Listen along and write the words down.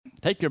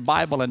Take your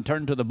Bible and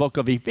turn to the book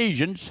of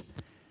Ephesians.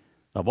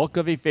 The book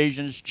of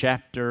Ephesians,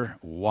 chapter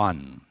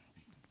 1.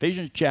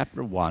 Ephesians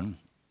chapter 1.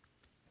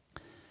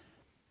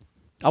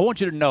 I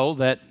want you to know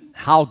that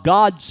how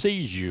God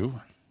sees you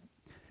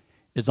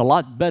is a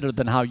lot better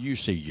than how you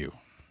see you.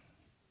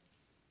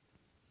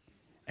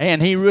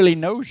 And He really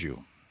knows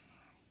you.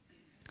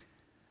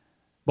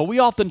 But we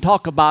often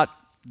talk about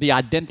the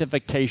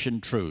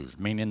identification truths,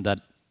 meaning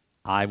that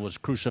I was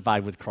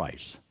crucified with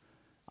Christ.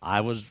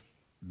 I was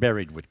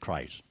buried with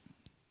Christ.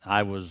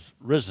 I was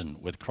risen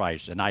with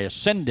Christ, and I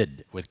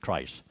ascended with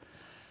Christ.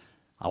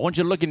 I want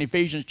you to look in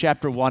Ephesians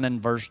chapter 1 and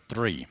verse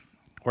 3,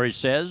 where He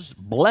says,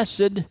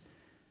 "Blessed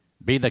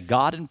be the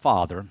God and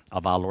Father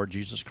of our Lord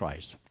Jesus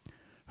Christ,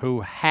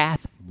 who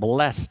hath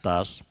blessed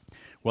us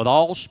with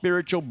all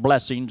spiritual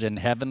blessings in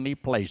heavenly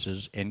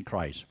places in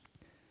Christ."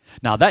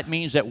 Now that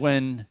means that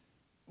when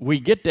we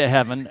get to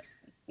heaven,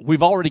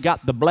 we've already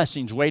got the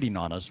blessings waiting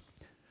on us.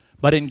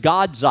 But in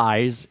God's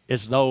eyes,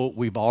 it's though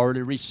we've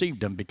already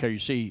received them, because you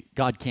see,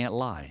 God can't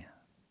lie.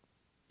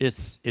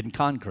 It's in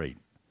concrete.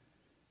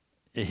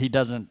 He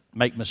doesn't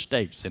make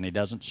mistakes, and He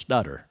doesn't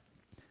stutter.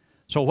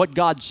 So what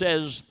God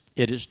says,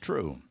 it is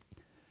true.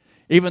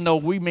 Even though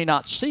we may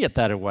not see it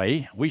that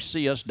way, we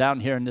see us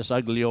down here in this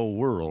ugly old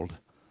world,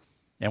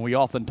 and we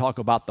often talk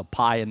about the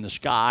pie in the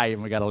sky,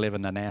 and we got to live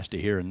in the nasty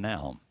here and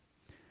now.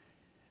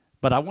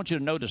 But I want you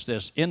to notice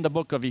this. In the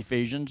book of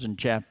Ephesians, in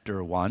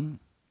chapter 1,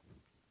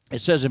 it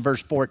says in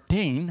verse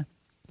 14,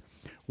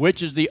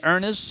 "Which is the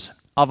earnest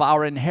of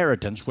our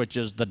inheritance, which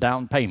is the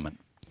down payment."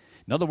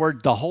 In other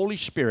words, the Holy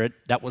Spirit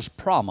that was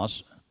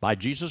promised by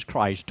Jesus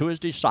Christ to His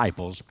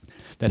disciples,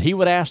 that He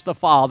would ask the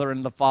Father,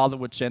 and the Father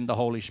would send the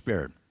Holy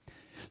Spirit.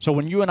 So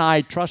when you and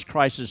I trust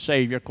Christ as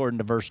Savior, according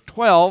to verse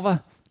 12,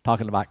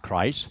 talking about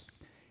Christ,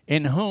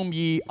 "in whom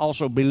ye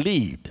also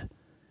believed."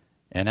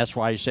 And that's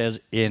why He says,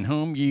 "in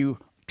whom you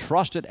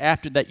trusted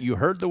after that you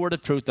heard the word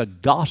of truth, the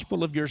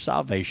gospel of your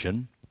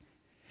salvation,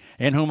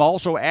 in whom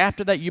also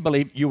after that you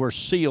believed, you were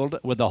sealed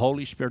with the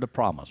Holy Spirit of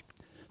promise."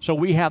 So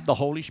we have the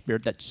Holy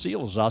Spirit that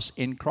seals us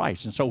in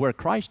Christ. And so where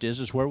Christ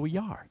is where we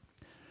are.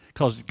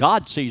 Because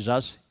God sees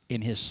us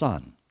in His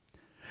Son.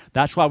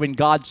 That's why when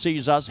God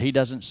sees us, He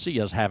doesn't see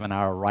us having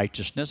our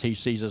righteousness. He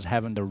sees us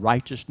having the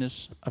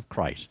righteousness of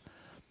Christ.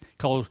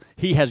 Because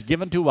He has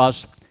given to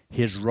us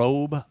His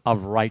robe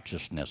of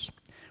righteousness.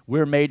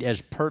 We're made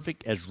as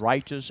perfect, as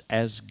righteous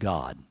as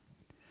God.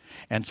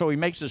 And so He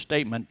makes a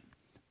statement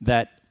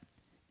that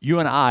you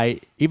and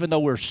I, even though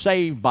we're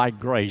saved by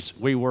grace,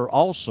 we were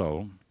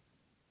also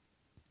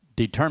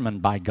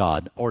determined by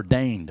God,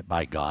 ordained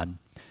by God,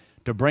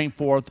 to bring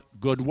forth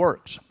good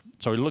works.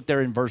 So we look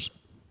there in verse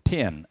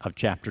 10 of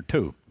chapter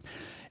 2.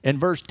 In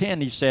verse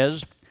 10 He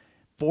says,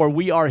 "For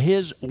we are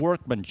His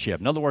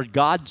workmanship." In other words,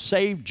 God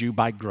saved you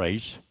by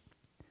grace.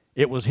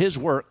 It was His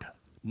work,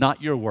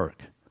 not your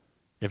work.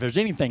 If there's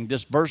anything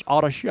this verse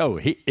ought to show,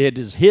 it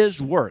is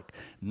His work,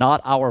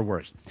 not our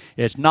works.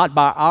 It's not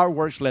by our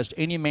works lest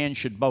any man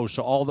should boast.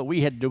 So all that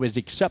we had to do is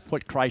accept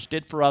what Christ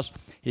did for us.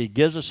 He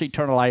gives us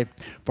eternal life.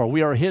 For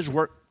we are His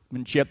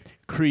workmanship,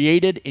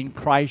 created in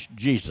Christ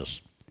Jesus.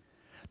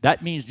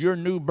 That means your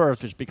new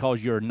birth is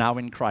because you're now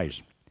in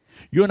Christ.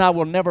 You and I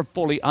will never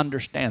fully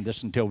understand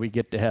this until we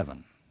get to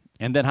heaven.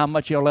 And then how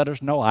much He'll let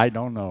us know, I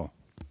don't know.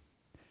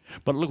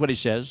 But look what He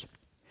says.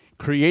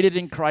 Created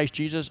in Christ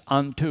Jesus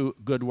unto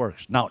good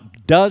works. Now,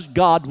 does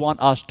God want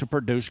us to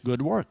produce good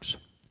works?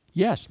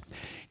 Yes.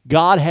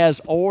 God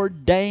has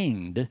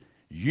ordained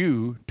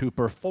you to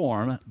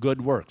perform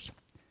good works.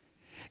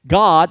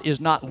 God is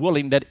not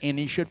willing that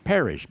any should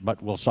perish,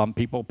 but will some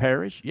people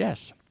perish?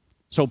 Yes.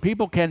 So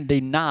people can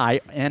deny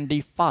and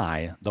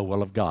defy the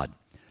will of God.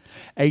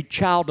 A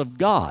child of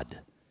God,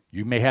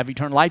 you may have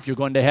eternal life, you're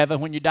going to heaven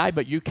when you die,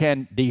 but you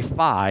can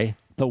defy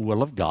the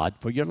will of God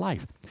for your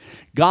life.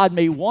 God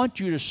may want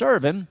you to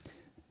serve Him,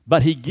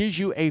 but He gives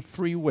you a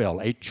free will,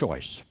 a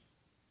choice.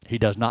 He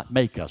does not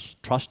make us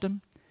trust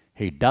Him.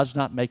 He does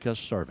not make us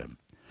serve Him.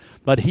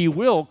 But He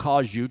will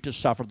cause you to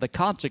suffer the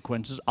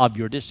consequences of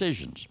your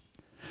decisions.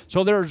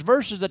 So there's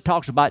verses that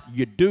talks about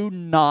you do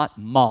not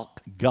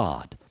mock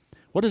God.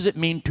 What does it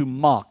mean to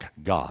mock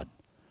God?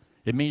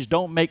 It means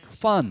don't make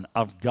fun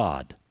of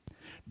God.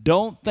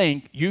 Don't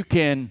think you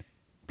can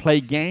play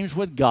games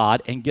with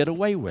God and get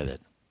away with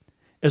it,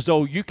 as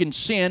though you can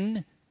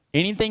sin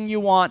anything you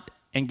want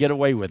and get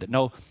away with it.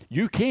 No,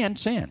 you can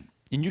sin,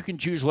 and you can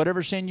choose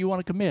whatever sin you want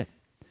to commit.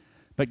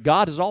 But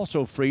God is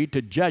also free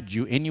to judge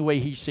you any way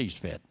He sees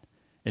fit,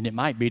 and it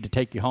might be to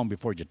take you home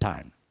before your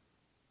time.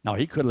 Now,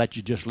 He could let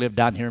you just live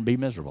down here and be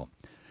miserable,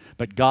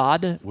 but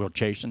God will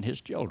chasten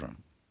His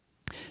children.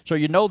 So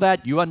you know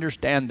that, you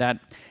understand that,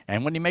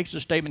 and when He makes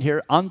a statement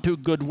here, unto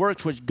good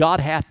works which God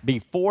hath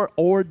before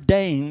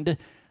ordained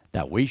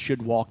that we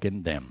should walk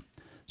in them.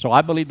 So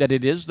I believe that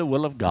it is the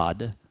will of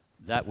God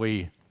that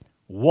we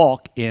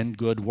walk in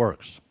good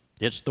works.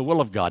 It's the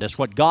will of God. It's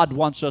what God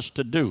wants us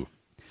to do.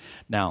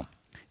 Now,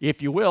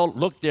 if you will,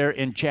 look there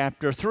in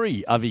chapter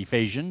 3 of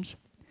Ephesians.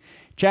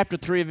 Chapter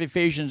 3 of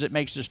Ephesians, it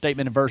makes a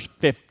statement in verse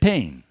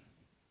 15.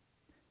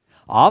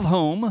 Of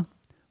whom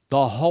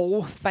the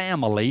whole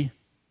family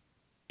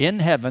in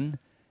heaven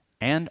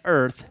and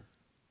earth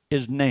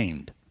is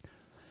named.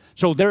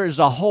 So there is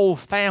a whole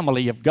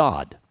family of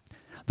God.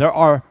 There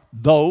are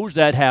those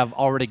that have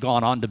already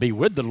gone on to be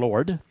with the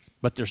Lord,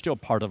 but they're still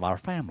part of our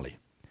family.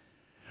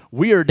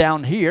 We are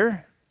down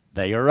here,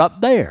 they are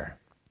up there,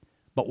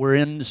 but we're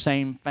in the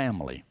same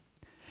family.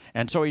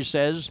 And so he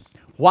says,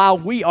 while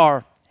we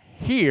are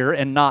here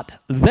and not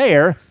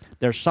there,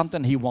 there's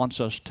something he wants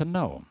us to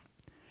know.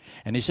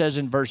 And he says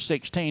in verse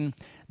 16,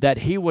 that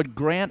he would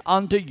grant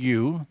unto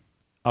you,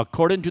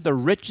 according to the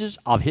riches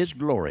of his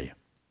glory,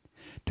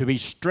 to be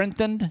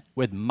strengthened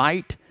with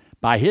might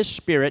by his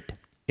Spirit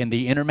in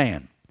the inner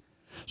man.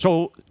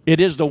 So it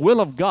is the will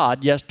of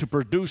God, yes, to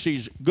produce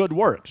these good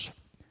works.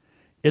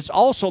 It's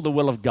also the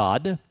will of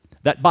God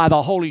that by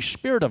the Holy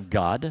Spirit of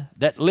God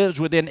that lives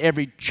within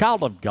every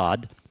child of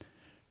God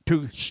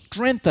to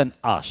strengthen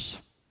us,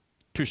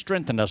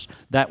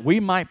 that we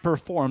might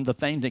perform the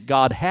things that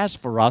God has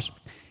for us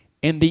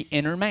in the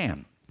inner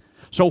man.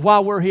 So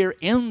while we're here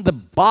in the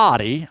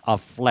body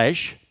of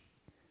flesh,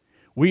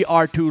 we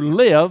are to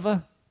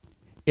live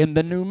in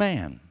the new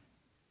man,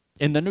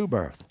 in the new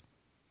birth.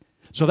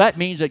 So that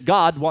means that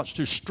God wants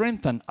to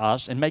strengthen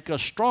us and make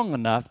us strong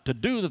enough to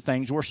do the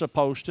things we're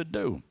supposed to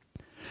do.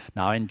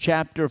 Now in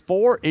chapter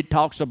 4, it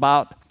talks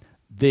about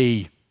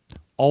the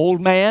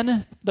old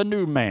man, the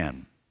new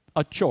man,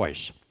 a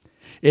choice.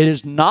 It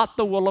is not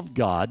the will of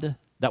God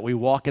that we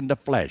walk in the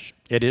flesh.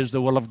 It is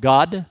the will of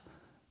God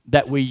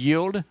that we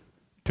yield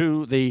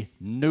to the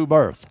new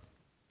birth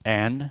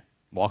and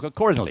walk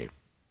accordingly.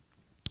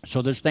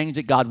 So there's things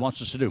that God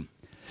wants us to do.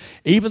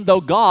 Even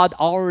though God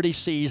already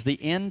sees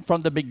the end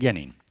from the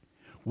beginning,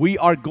 we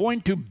are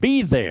going to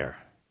be there.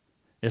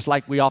 It's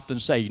like we often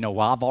say, well,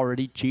 I've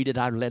already cheated.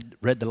 I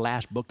read the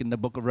last book in the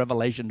book of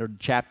Revelation or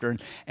chapter,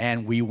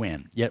 and we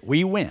win. Yet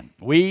we win.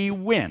 We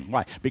win.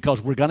 Why?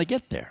 Because we're going to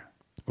get there.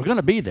 We're going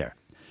to be there.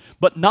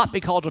 But not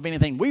because of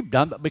anything we've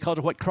done, but because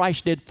of what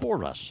Christ did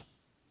for us.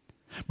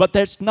 But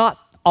that's not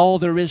all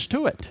there is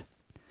to it.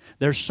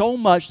 There's so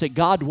much that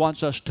God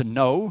wants us to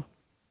know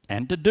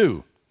and to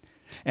do.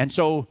 And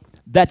so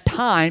that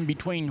time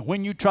between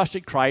when you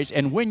trusted Christ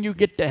and when you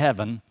get to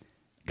heaven,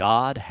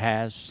 God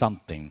has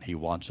something he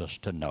wants us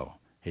to know.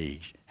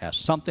 He has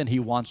something he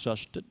wants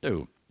us to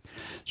do.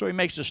 So he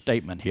makes a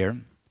statement here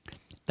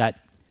that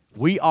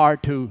we are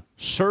to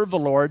serve the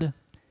Lord,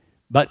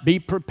 but be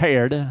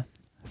prepared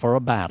for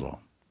a battle.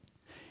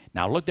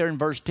 Now look there in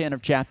verse 10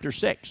 of chapter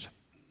 6.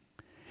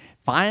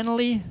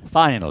 Finally,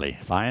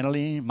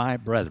 my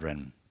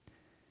brethren,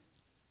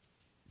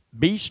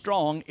 be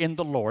strong in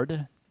the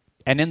Lord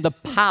and in the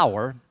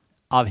power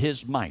of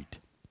his might.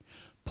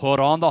 Put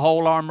on the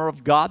whole armor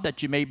of God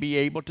that you may be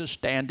able to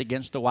stand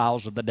against the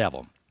wiles of the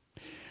devil.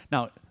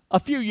 Now, a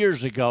few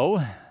years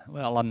ago,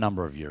 a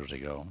number of years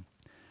ago,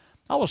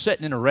 I was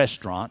sitting in a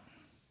restaurant.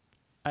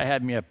 I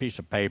had me a piece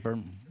of paper,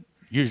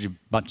 usually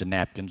a bunch of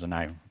napkins, and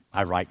I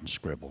write and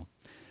scribble.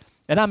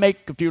 And I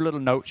make a few little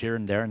notes here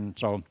and there, and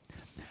so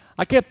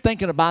I kept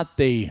thinking about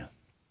I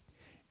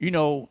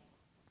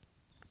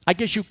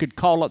guess you could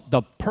call it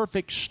the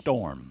perfect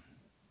storm.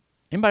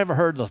 Anybody ever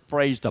heard the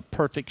phrase, the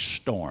perfect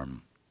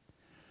storm?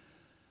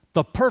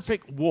 The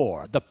perfect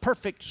war, the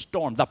perfect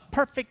storm, the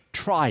perfect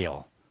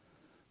trial,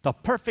 the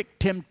perfect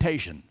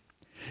temptation.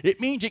 It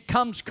means it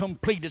comes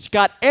complete. It's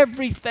got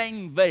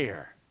everything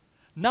there.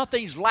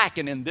 Nothing's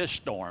lacking in this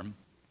storm.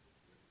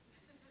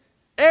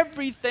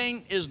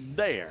 Everything is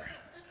there.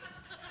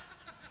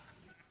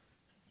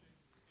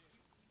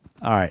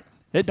 All right.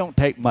 It don't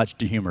take much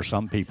to humor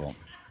some people.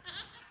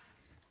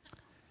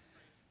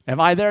 Am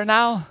I there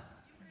now?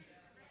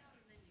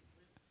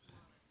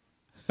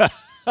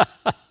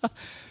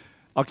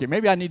 Okay,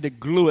 maybe I need to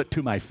glue it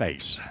to my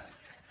face.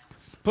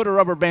 Put a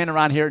rubber band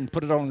around here and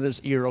put it on this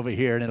ear over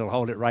here, and it'll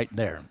hold it right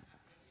there.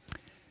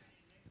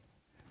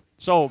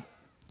 So,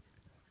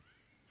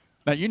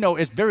 now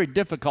it's very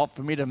difficult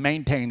for me to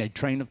maintain a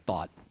train of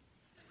thought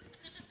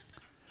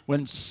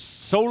when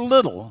so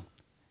little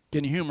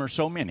can humor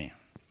so many.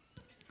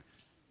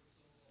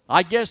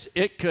 I guess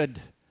it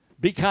could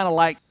be kind of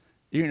like,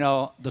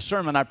 the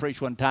sermon I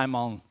preached one time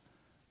on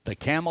the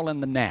camel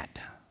and the gnat.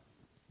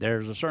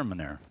 There's a sermon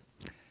there.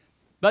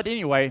 But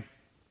anyway,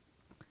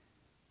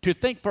 to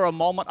think for a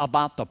moment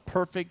about the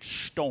perfect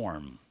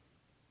storm,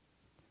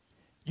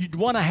 you'd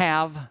want to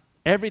have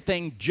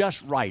everything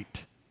just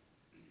right.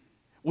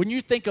 When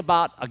you think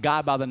about a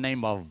guy by the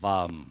name of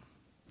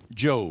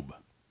Job,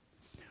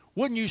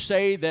 wouldn't you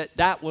say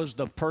that was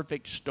the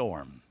perfect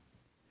storm?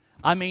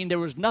 I mean, there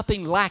was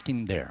nothing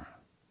lacking there.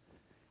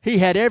 He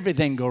had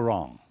everything go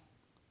wrong.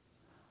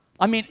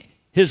 I mean,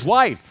 his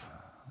wife,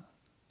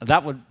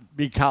 that would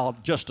be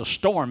called just a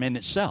storm in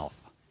itself.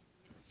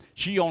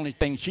 Only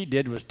thing she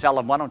did was tell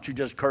him, why don't you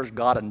just curse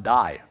God and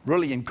die?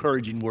 Really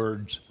encouraging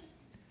words.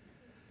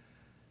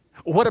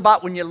 What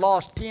about when you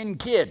lost 10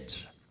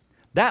 kids?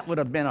 That would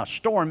have been a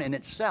storm in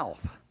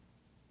itself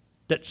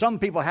that some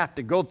people have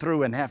to go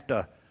through and have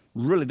to,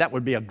 really, that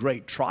would be a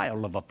great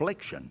trial of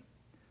affliction.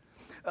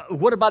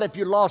 What about if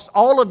you lost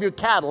all of your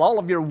cattle, all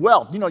of your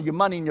wealth, your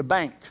money in your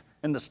bank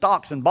and the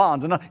stocks and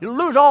bonds, and you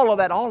lose all of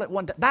that all at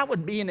one time? That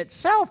would be in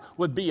itself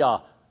would be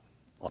a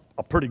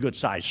pretty good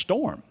sized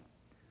storm.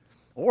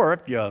 Or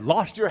if you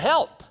lost your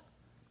health,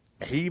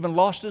 he even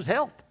lost his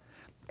health.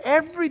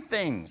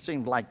 Everything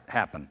seemed like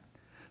happened.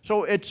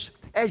 So it's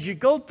as you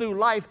go through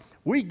life,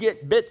 we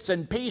get bits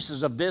and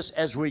pieces of this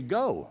as we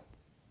go.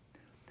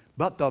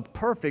 But the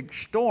perfect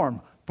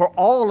storm for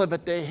all of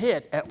it to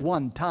hit at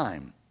one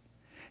time.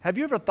 Have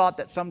you ever thought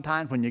that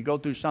sometimes when you go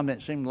through something,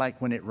 it seems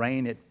like when it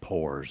rains, it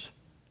pours?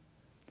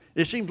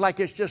 It seems like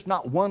it's just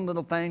not one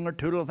little thing or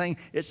two little things.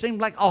 It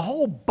seems like a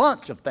whole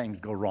bunch of things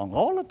go wrong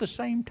all at the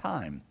same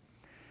time.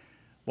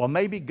 Well,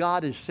 maybe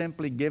God has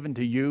simply given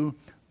to you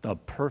the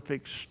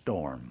perfect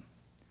storm.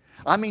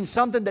 I mean,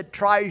 something that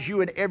tries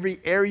you in every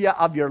area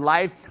of your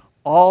life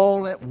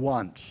all at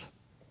once.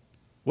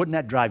 Wouldn't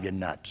that drive you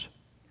nuts?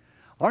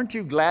 Aren't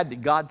you glad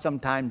that God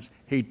sometimes,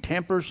 He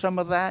tempers some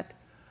of that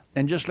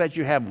and just lets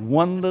you have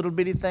one little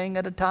bitty thing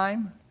at a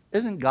time?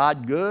 Isn't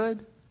God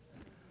good?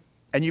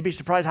 And you'd be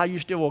surprised how you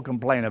still will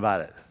complain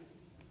about it.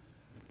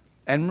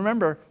 And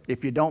remember,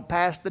 if you don't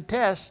pass the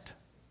test,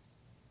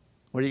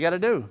 what do you got to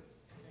do?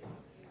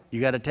 You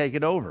got to take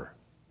it over.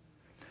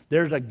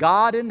 There's a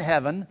God in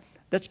heaven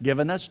that's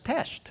given us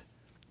tests.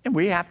 And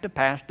we have to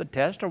pass the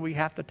test or we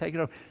have to take it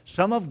over.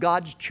 Some of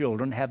God's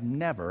children have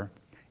never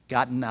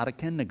gotten out of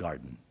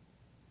kindergarten.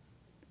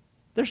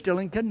 They're still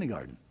in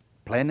kindergarten,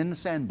 playing in the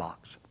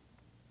sandbox.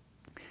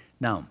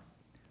 Now,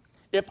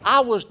 if I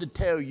was to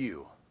tell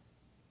you,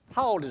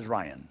 how old is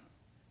Ryan?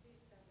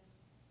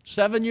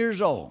 7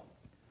 years old.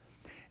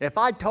 If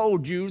I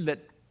told you that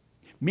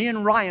me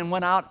and Ryan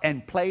went out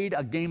and played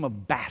a game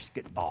of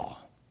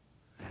basketball,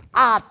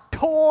 I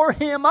tore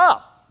him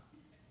up.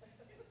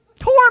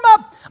 Tore him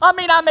up. I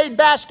mean, I made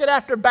basket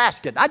after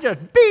basket. I just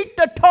beat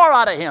the tar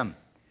out of him.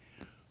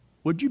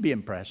 Would you be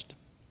impressed?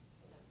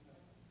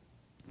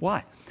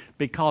 Why?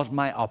 Because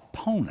my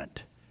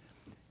opponent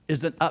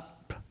isn't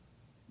up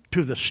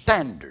to the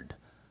standard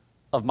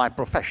of my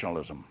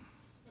professionalism.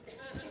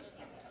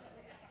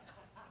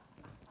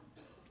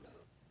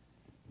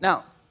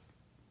 Now,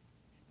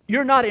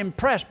 you're not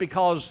impressed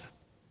because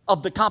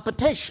of the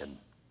competition.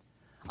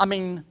 I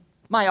mean,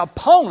 my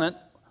opponent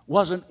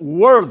wasn't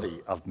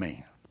worthy of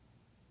me.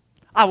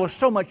 I was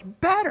so much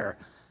better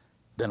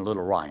than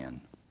little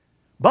Ryan.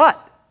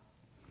 But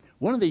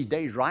one of these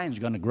days, Ryan's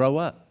going to grow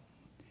up.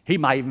 He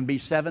might even be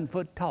 7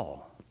 foot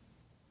tall.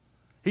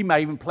 He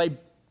might even play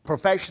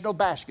professional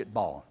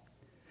basketball.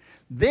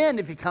 Then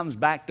if he comes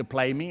back to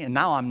play me, and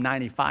now I'm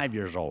 95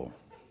 years old,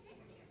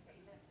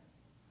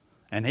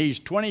 and he's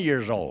 20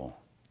 years old,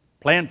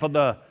 playing for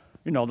the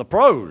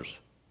pros.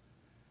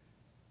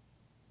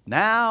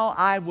 Now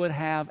I would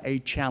have a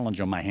challenge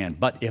on my hand,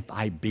 but if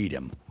I beat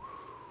him.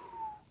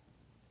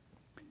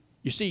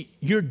 You see,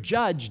 you're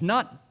judged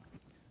not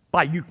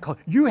by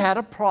you had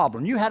a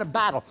problem, you had a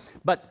battle,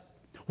 but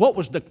what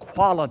was the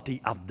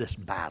quality of this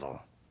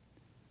battle?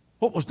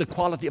 What was the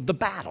quality of the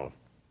battle?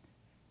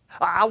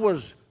 I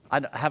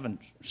haven't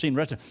seen the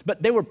rest of it,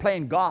 but they were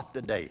playing golf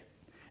today,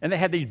 and they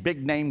had these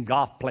big name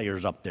golf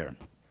players up there.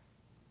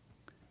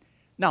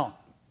 Now,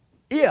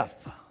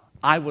 if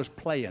I was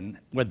playing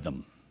with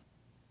them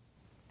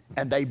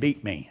and they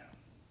beat me,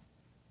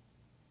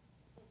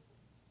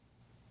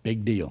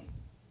 big deal.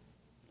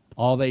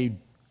 All they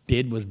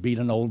did was beat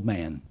an old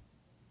man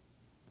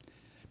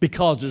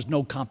because there's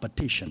no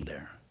competition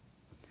there.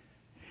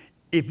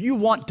 If you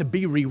want to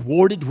be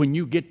rewarded when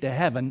you get to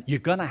heaven, you're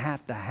going to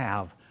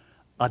have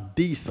a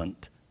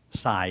decent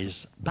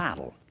size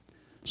battle,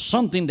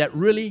 something that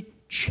really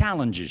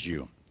challenges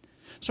you.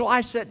 So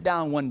I sat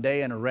down one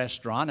day in a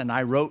restaurant and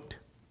I wrote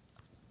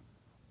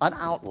an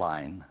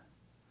outline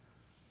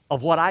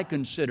of what I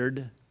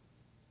considered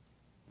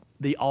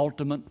the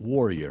ultimate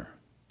warrior.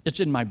 It's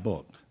in my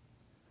book,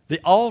 The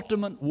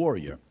Ultimate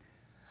Warrior.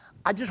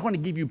 I just want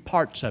to give you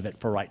parts of it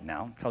for right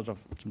now because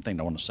of something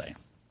I want to say.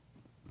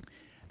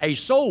 A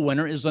soul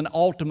winner is an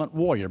ultimate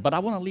warrior, but I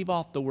want to leave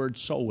off the word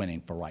soul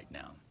winning for right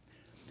now.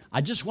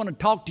 I just want to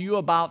talk to you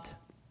about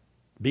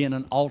being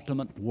an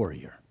ultimate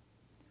warrior.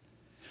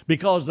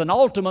 Because an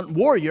ultimate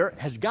warrior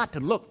has got to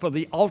look for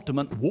the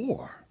ultimate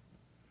war.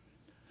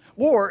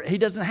 War, he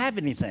doesn't have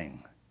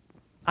anything.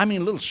 I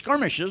mean, little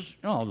skirmishes,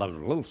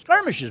 little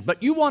skirmishes,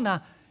 but you want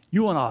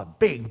a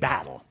big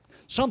battle,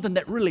 something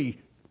that really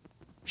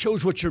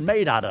shows what you're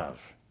made out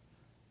of.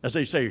 As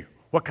they say,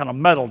 what kind of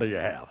metal do you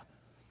have?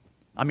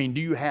 I mean,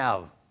 do you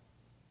have,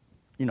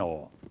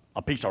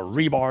 a piece of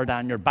rebar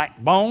down your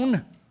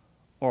backbone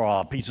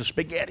or a piece of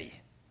spaghetti?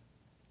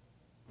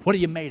 What are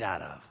you made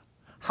out of?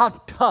 How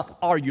tough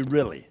are you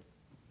really?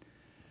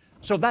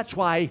 So that's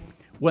why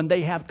when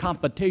they have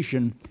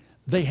competition,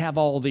 they have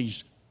all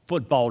these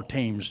football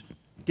teams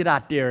get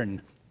out there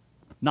and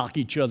knock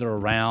each other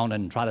around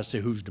and try to see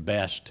who's the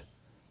best.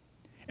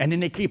 And then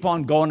they keep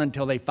on going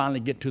until they finally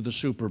get to the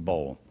Super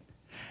Bowl.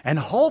 And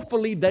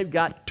hopefully they've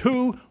got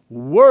two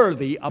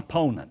worthy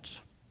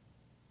opponents.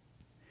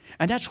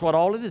 And that's what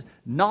all it is,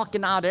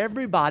 knocking out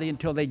everybody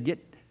until they get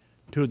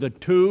to the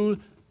two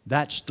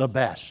that's the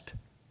best.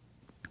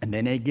 And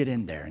then they get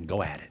in there and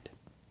go at it.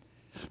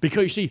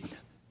 Because you see,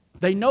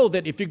 they know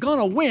that if you're going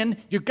to win,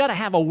 you've got to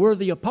have a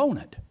worthy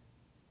opponent.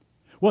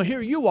 Well,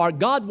 here you are.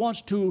 God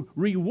wants to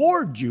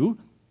reward you,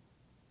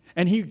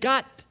 and He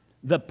got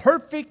the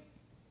perfect,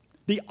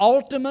 the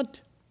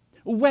ultimate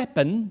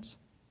weapons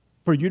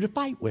for you to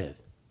fight with.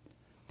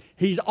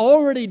 He's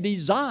already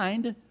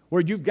designed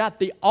where you've got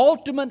the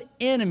ultimate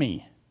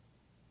enemy,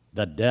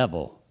 the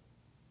devil.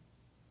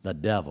 The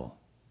devil.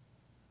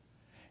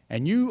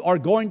 And you are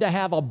going to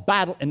have a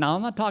battle. And now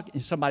I'm not talking,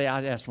 somebody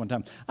I asked one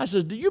time, I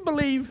said, do you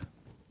believe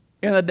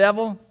in the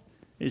devil?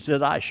 He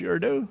says, I sure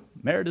do.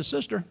 Married his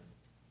sister.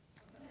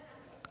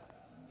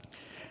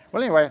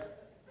 Well, anyway,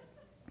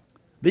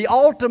 the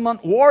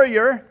ultimate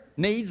warrior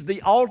needs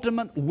the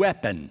ultimate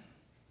weapon.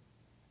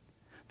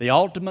 The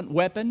ultimate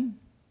weapon,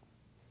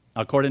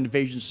 according to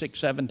Ephesians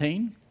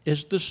 6:17,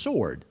 is the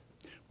sword,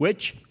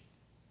 which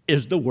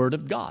is the Word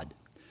of God.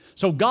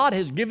 So God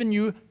has given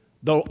you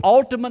the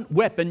ultimate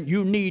weapon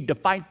you need to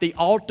fight the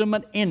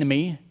ultimate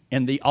enemy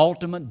in the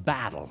ultimate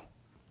battle.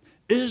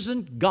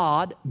 Isn't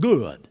God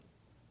good?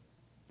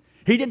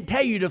 He didn't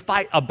tell you to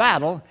fight a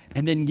battle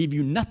and then give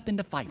you nothing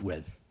to fight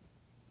with.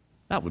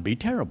 That would be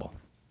terrible.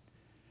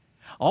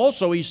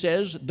 Also, He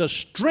says, the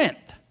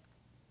strength,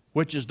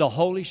 which is the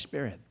Holy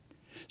Spirit.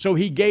 So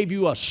He gave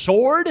you a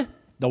sword,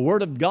 the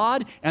Word of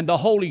God, and the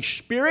Holy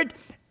Spirit.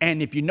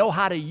 And if you know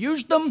how to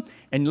use them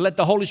and let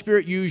the Holy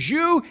Spirit use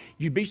you,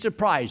 you'd be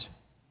surprised.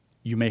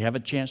 You may have a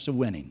chance of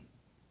winning.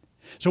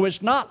 So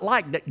it's not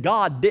like that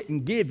God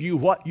didn't give you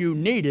what you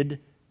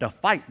needed to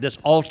fight this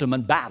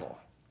ultimate battle.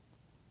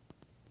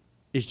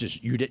 It's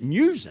just you didn't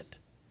use it.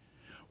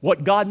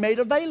 What God made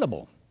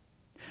available.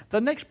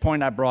 The next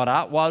point I brought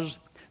out was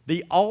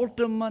the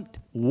ultimate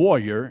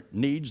warrior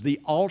needs the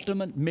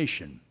ultimate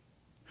mission.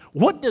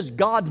 What does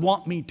God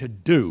want me to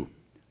do?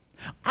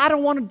 I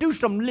don't want to do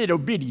some little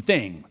bitty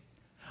thing.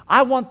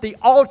 I want the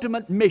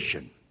ultimate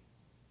mission.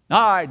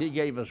 All right, He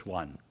gave us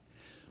one.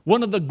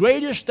 One of the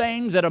greatest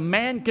things that a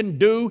man can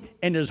do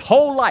in his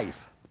whole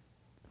life.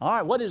 All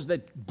right, what is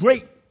the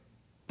great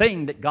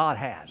thing that God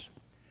has?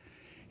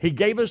 He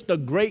gave us the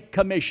Great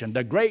Commission,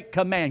 the Great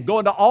Command. Go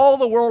into all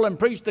the world and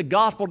preach the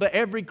gospel to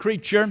every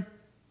creature.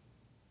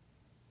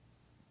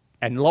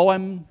 And lo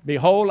and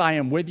behold, I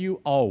am with you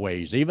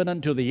always, even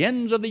unto the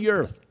ends of the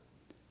earth.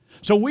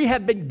 So we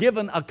have been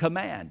given a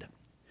command.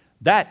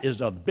 That is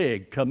a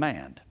big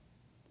command.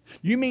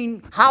 You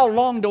mean, how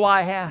long do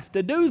I have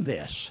to do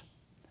this?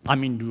 I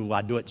mean, do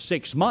I do it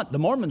 6 months? The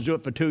Mormons do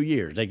it for 2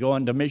 years. They go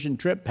on a mission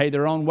trip, pay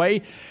their own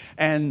way,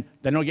 and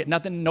they don't get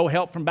nothing, no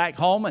help from back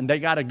home, and they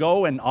got to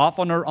go and off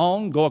on their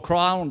own, go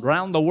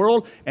around the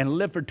world and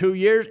live for 2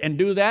 years and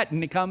do that,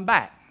 and they come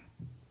back.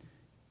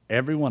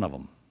 Every one of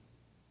them.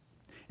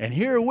 And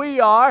here we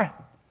are,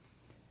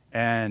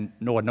 and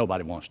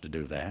nobody wants to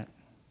do that.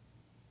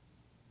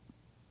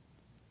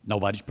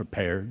 Nobody's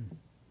prepared.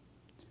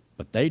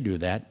 But they do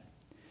that,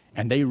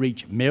 and they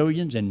reach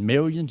millions and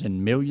millions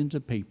and millions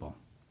of people.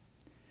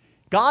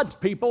 God's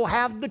people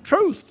have the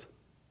truth,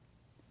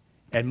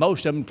 and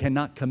most of them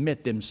cannot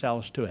commit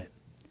themselves to it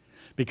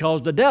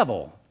because the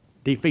devil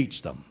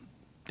defeats them.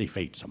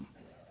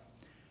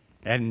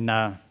 And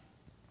I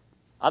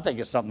think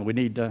it's something we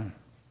need to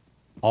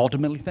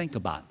ultimately think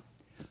about.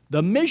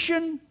 The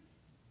mission,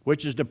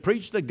 which is to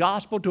preach the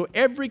gospel to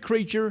every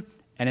creature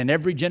and in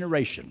every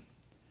generation.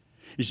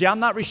 You see, I'm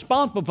not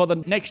responsible for the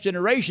next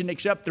generation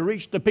except to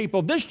reach the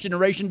people of this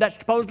generation that's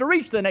supposed to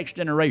reach the next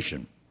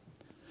generation.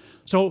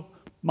 So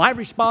my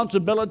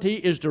responsibility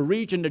is to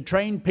reach and to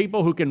train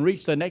people who can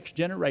reach the next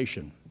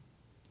generation.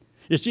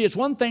 You see, it's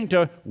one thing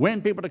to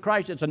win people to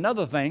Christ. It's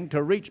another thing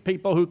to reach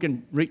people who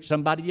can reach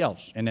somebody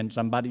else and then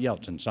somebody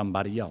else and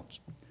somebody else.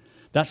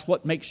 That's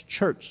what makes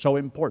church so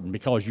important,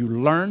 because you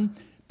learn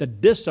the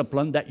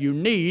discipline that you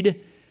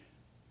need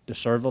to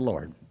serve the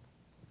Lord.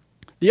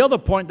 The other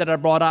point that I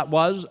brought out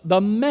was the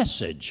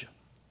message.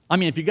 I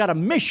mean, if you got a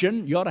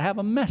mission, you ought to have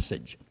a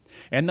message.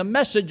 And the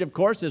message, of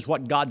course, is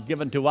what God's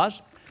given to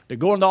us, to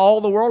go into all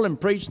the world and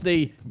preach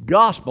the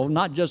gospel,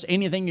 not just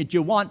anything that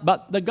you want,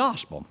 but the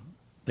gospel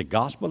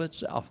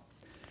itself.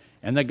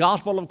 And the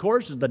gospel, of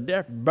course, is the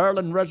death, burial,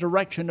 and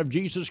resurrection of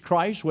Jesus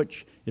Christ,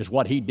 which is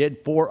what He did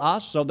for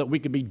us so that we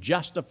could be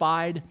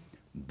justified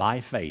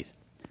by faith.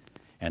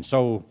 And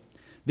so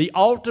the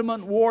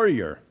ultimate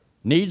warrior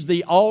needs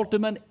the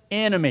ultimate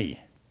enemy.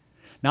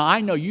 Now,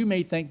 I know you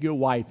may think your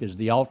wife is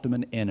the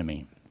ultimate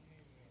enemy.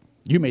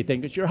 You may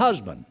think it's your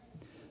husband.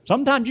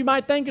 Sometimes you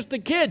might think it's the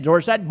kids or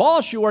it's that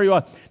boss you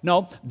are.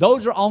 No,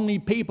 those are only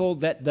people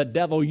that the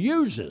devil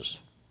uses.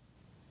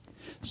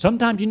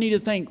 Sometimes you need to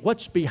think,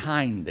 what's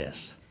behind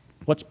this?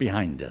 What's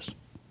behind this?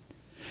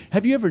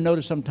 Have you ever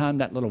noticed sometimes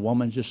that little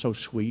woman's just so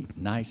sweet,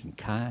 nice, and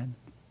kind?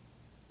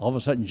 All of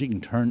a sudden she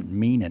can turn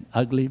mean and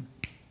ugly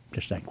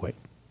just that quick.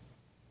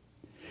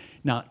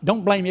 Now,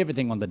 don't blame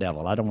everything on the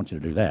devil. I don't want you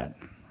to do that.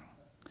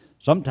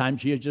 Sometimes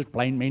she is just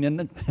plain mean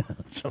and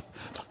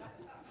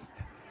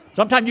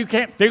sometimes you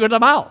can't figure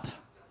them out.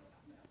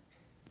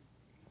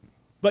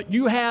 But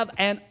you have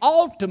an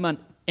ultimate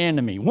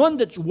enemy, one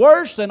that's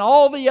worse than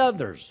all the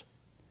others.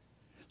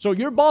 So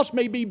your boss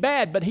may be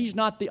bad, but he's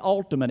not the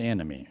ultimate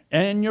enemy.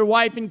 And your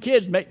wife and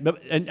kids,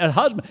 and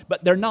husband,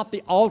 but they're not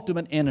the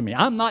ultimate enemy.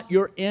 I'm not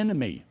your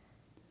enemy.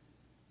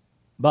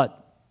 But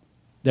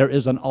there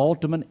is an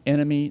ultimate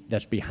enemy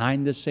that's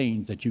behind the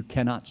scenes that you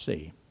cannot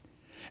see.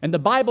 And the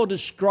Bible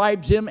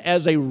describes him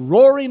as a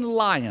roaring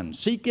lion,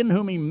 seeking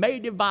whom he may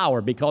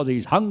devour because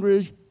he's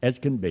hungry as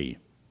can be.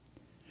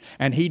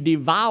 And he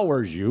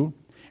devours you.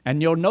 And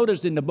you'll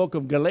notice in the book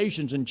of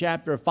Galatians in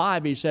chapter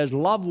 5, he says,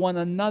 love one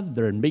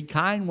another and be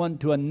kind one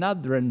to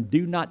another and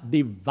do not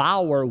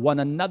devour one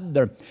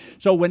another.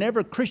 So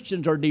whenever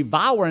Christians are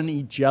devouring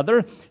each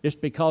other, it's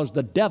because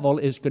the devil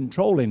is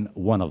controlling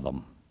one of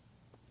them.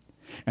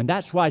 And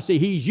that's why, see,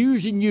 he's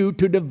using you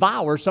to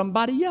devour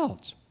somebody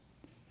else.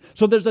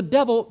 So there's a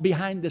devil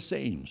behind the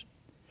scenes.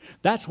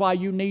 That's why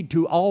you need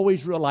to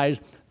always realize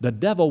the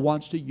devil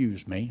wants to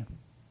use me.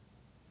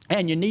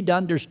 And you need to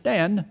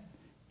understand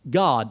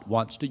God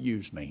wants to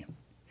use me.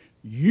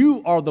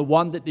 You are the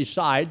one that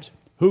decides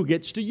who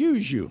gets to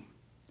use you.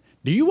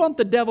 Do you want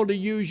the devil to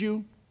use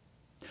you?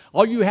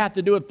 All you have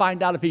to do to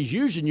find out if he's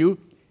using you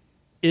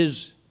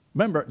is,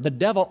 remember, the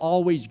devil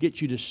always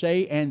gets you to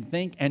say and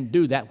think and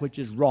do that which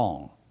is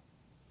wrong.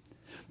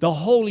 The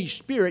Holy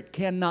Spirit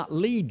cannot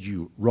lead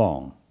you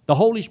wrong. The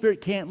Holy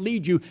Spirit can't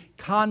lead you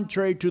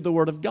contrary to the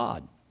Word of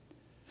God.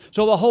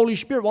 So the Holy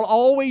Spirit will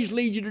always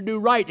lead you to do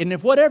right. And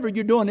if whatever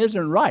you're doing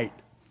isn't right,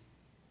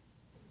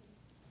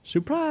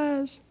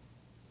 surprise,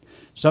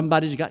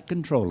 somebody's got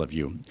control of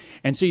you.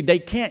 And see, they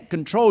can't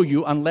control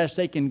you unless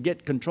they can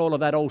get control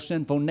of that old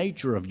sinful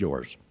nature of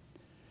yours.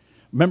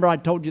 Remember I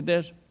told you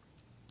this?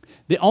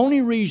 The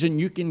only reason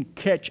you can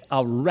catch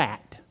a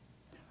rat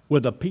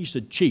with a piece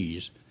of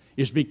cheese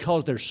is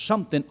because there's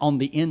something on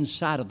the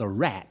inside of the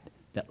rat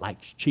that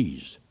likes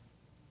cheese.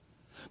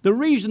 The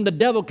reason the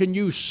devil can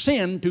use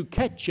sin to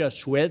catch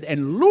us with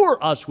and lure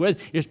us with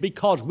is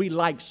because we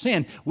like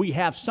sin. We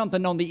have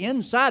something on the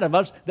inside of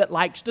us that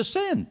likes to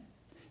sin.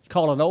 It's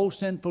called an old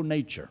sinful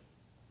nature.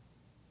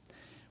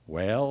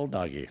 Well,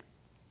 doggy.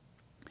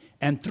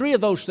 And 3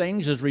 of those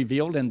things is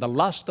revealed in the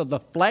lust of the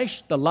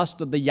flesh, the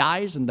lust of the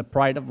eyes, and the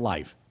pride of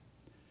life.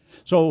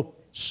 So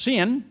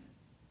sin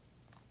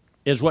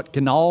is what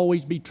can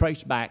always be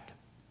traced back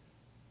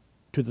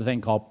to the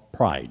thing called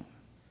pride.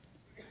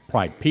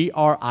 Pride,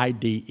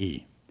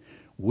 P-R-I-D-E.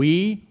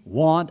 We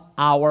want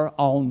our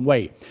own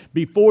way.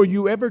 Before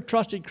you ever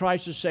trusted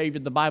Christ as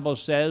Savior, the Bible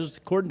says,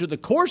 according to the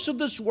course of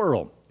this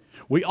world,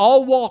 we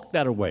all walked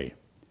that way.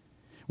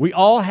 We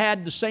all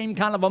had the same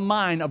kind of a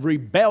mind of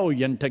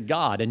rebellion to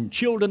God and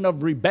children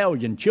of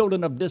rebellion,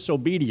 children of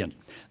disobedience.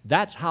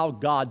 That's how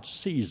God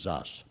sees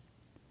us.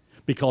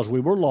 Because we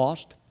were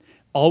lost,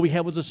 all we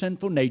had was a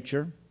sinful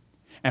nature,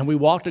 and we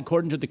walked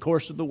according to the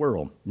course of the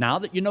world. Now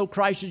that you know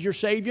Christ is your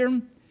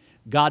Savior,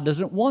 God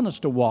doesn't want us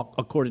to walk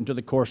according to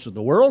the course of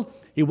the world.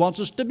 He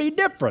wants us to be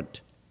different.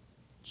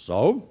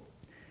 So,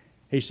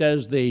 he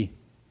says the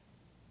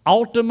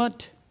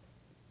ultimate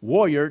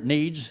warrior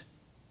needs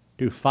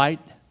to fight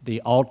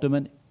the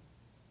ultimate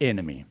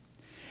enemy.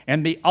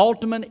 And the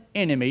ultimate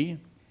enemy,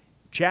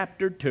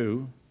 chapter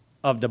 2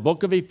 of the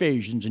book of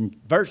Ephesians, in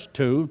verse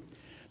 2,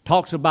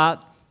 talks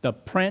about the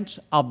prince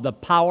of the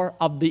power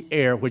of the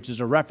air, which is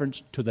a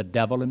reference to the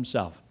devil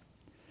himself.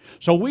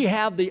 So we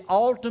have the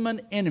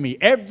ultimate enemy.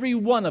 Every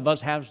one of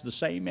us has the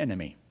same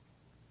enemy.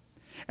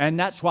 And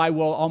that's why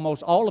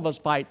almost all of us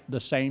fight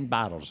the same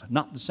battles.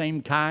 Not the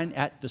same kind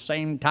at the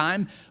same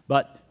time,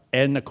 but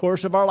in the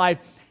course of our life,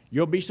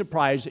 you'll be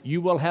surprised that you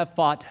will have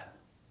fought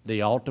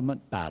the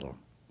ultimate battle.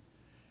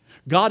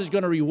 God is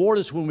going to reward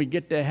us when we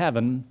get to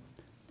heaven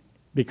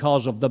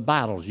because of the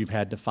battles you've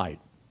had to fight.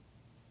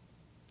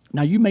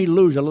 Now, you may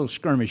lose a little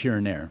skirmish here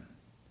and there,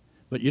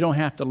 but you don't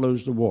have to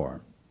lose the war.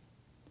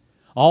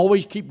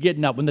 Always keep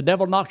getting up. When the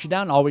devil knocks you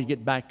down, always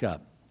get back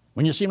up.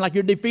 When you seem like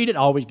you're defeated,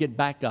 always get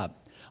back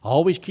up.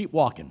 Always keep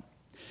walking.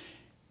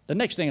 The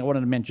next thing I wanted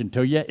to mention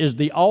to you is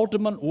the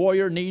ultimate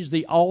warrior needs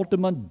the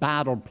ultimate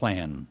battle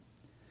plan.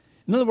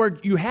 In other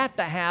words, you have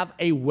to have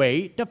a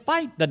way to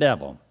fight the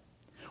devil.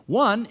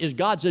 One is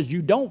God says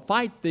you don't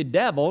fight the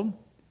devil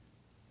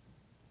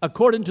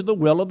according to the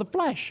will of the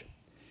flesh.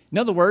 In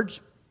other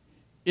words,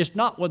 it's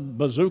not with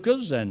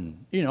bazookas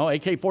and,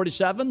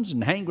 AK-47s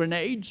and hand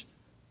grenades.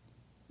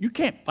 You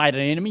can't fight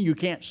an enemy you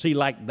can't see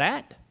like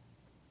that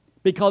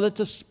because it's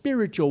a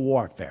spiritual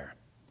warfare.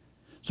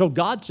 So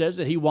God says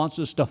that He wants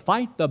us to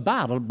fight the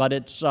battle, but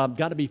it's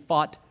got to be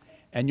fought,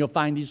 and you'll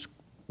find these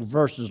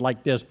verses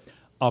like this,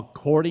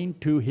 according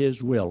to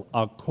His will,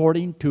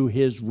 according to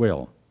His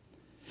will.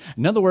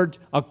 In other words,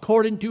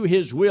 according to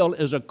His will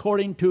is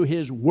according to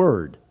His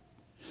Word.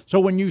 So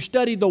when you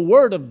study the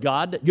Word of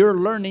God, you're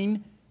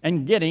learning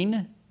and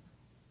getting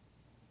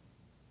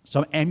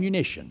some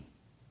ammunition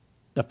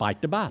to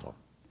fight the battle.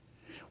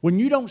 When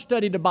you don't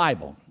study the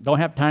Bible, don't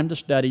have time to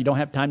study, don't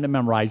have time to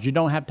memorize, you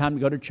don't have time to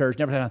go to church,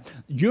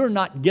 you're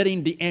not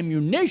getting the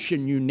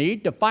ammunition you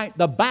need to fight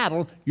the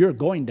battle you're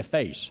going to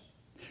face.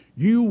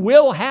 You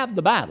will have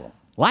the battle.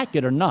 like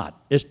it or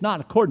not. It's not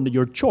according to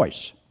your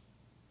choice.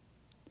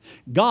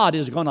 God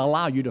is going to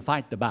allow you to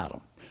fight the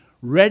battle.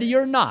 Ready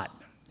or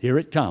not, here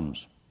it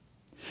comes.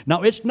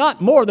 Now, it's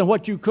not more than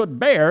what you could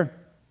bear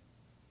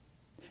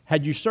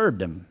had you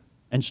served Him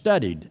and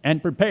studied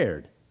and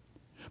prepared.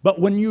 But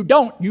when you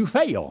don't, you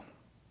fail.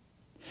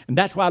 And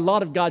that's why a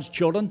lot of God's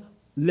children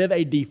live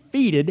a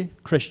defeated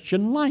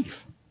Christian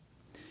life.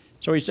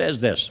 So he says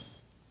this.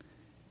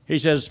 He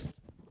says,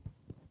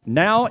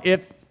 now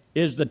if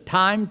is the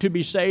time to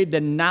be saved,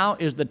 then now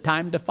is the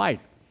time to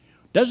fight.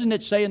 Doesn't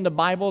it say in the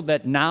Bible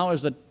that now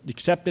is the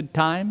accepted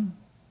time?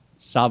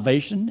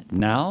 Salvation,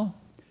 now?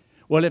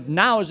 Well, if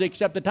now is the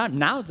accepted time,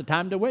 now is the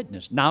time to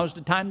witness. Now is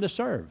the time to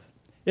serve.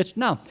 It's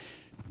now.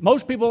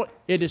 Most people,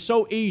 it is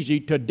so easy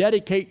to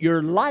dedicate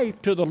your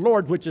life to the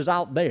Lord, which is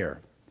out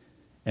there,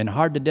 and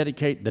hard to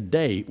dedicate the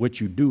day which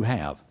you do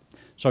have.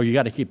 So you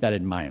got to keep that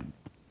in mind.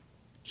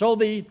 So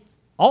the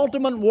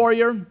ultimate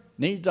warrior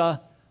needs an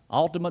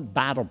ultimate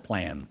battle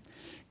plan.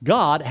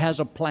 God has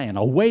a plan,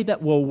 a way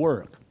that will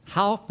work.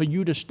 How for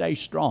you to stay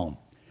strong.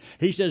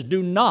 He says,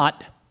 do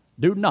not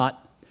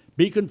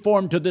be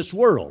conformed to this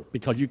world,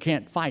 because you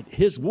can't fight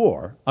His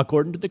war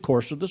according to the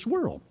course of this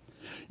world.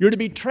 You're to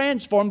be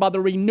transformed by the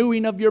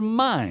renewing of your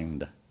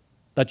mind,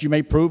 that you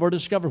may prove or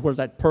discover what is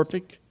that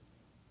perfect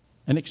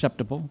and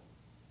acceptable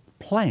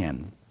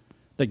plan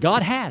that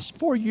God has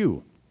for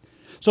you.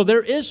 So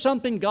there is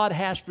something God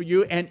has for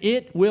you, and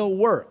it will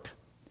work.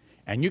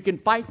 And you can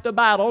fight the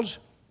battles,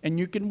 and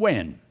you can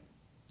win,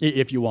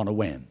 if you want to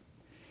win.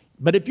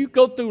 But if you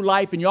go through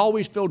life and you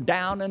always feel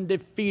down and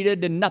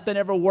defeated and nothing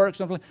ever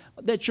works,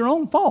 that's your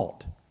own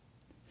fault.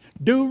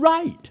 Do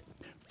right.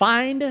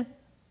 Find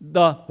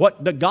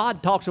what the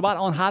God talks about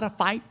on how to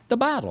fight the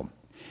battle.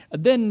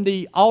 Then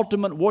the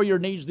ultimate warrior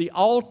needs the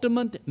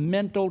ultimate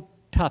mental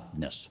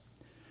toughness.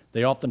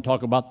 They often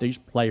talk about these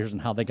players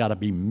and how they got to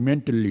be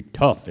mentally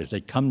tough as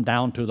they come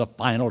down to the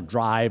final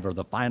drive or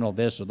the final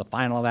this or the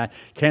final that.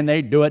 Can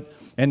they do it?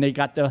 And they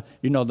got the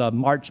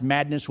March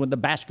Madness with the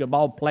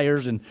basketball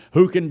players and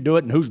who can do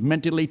it and who's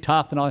mentally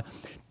tough and all.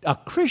 A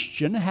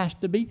Christian has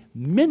to be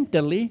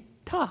mentally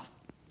tough.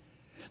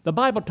 The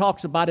Bible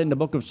talks about in the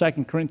book of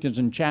 2 Corinthians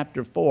in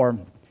chapter 4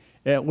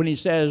 when he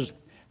says,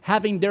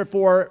 having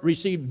therefore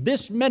received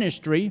this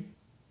ministry,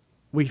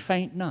 we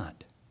faint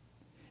not.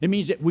 It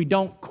means that we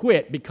don't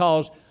quit,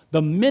 because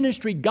the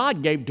ministry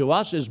God gave to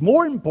us is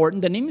more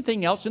important than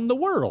anything else in the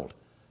world.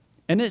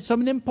 And it's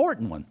an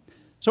important one.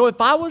 So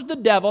if I was the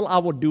devil, I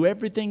would do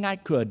everything I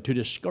could to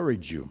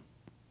discourage you,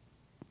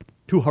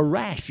 to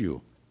harass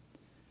you.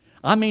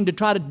 I mean, to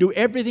try to do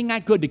everything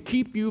I could to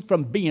keep you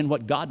from being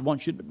what God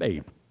wants you to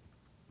be.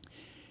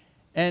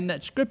 And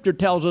that Scripture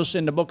tells us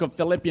in the book of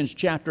Philippians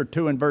chapter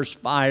 2 and verse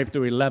 5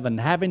 through 11,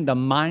 having the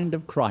mind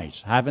of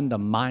Christ, having the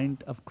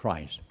mind of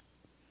Christ.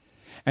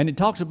 And it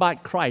talks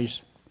about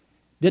Christ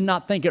did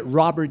not think it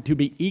robbery to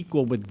be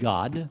equal with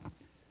God,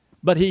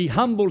 but He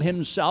humbled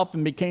Himself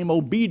and became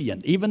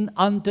obedient, even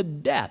unto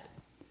death.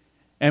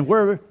 And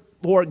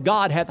wherefore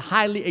God hath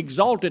highly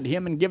exalted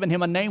Him and given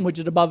Him a name which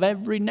is above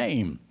every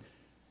name,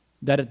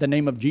 that at the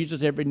name of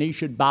Jesus every knee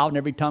should bow and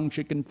every tongue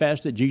should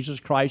confess that Jesus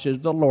Christ is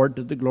the Lord,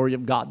 to the glory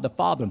of God the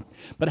Father.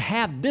 But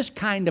have this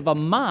kind of a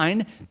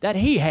mind that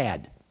He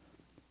had.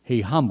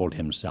 He humbled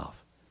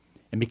Himself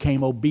and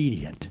became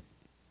obedient.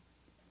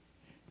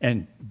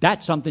 And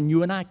that's something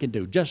you and I can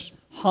do. Just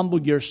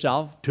humble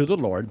yourself to the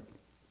Lord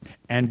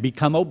and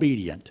become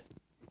obedient,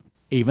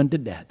 even to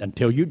death,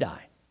 until you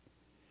die.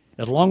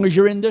 As long as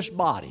you're in this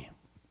body,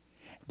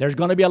 there's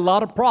going to be a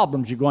lot of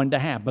problems you're going to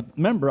have. But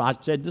remember, I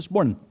said this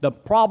morning, the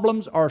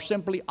problems are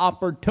simply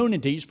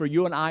opportunities for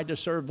you and I to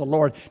serve the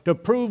Lord, to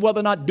prove whether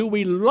or not do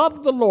we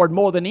love the Lord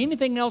more than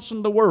anything else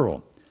in the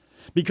world.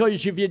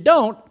 Because if you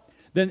don't,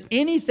 then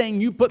anything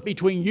you put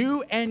between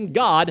you and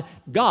God,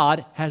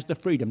 God has the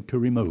freedom to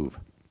remove.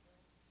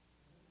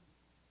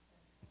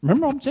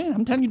 Remember what I'm saying?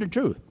 I'm telling you the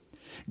truth.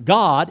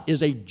 God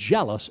is a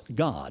jealous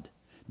God.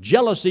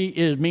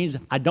 Jealousy means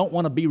I don't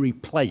want to be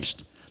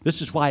replaced.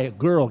 This is why a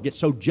girl gets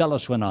so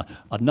jealous when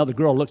another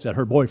girl looks at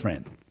her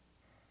boyfriend.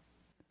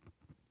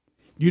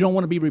 You don't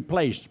want to be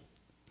replaced.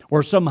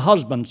 Or some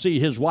husband see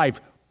his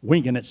wife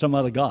winking at some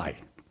other guy.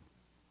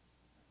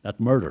 That's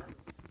murder.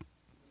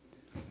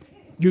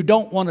 You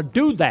don't want to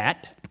do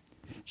that.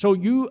 So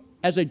you,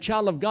 as a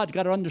child of God,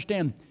 got to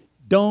understand,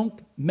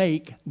 don't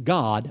make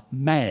God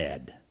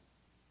mad.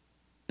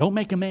 Don't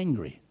make Him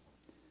angry,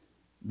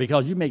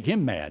 because you make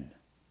Him mad,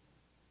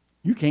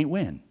 you can't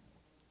win.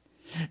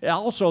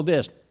 Also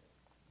this,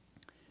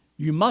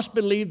 you must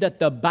believe that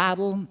the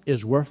battle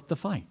is worth the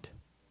fight.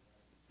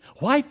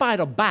 Why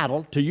fight a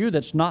battle to you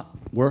that's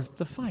not worth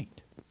the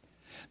fight?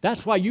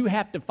 That's why you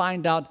have to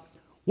find out,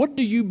 what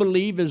do you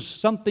believe is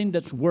something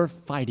that's worth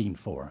fighting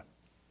for?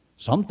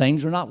 Some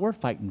things are not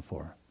worth fighting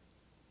for.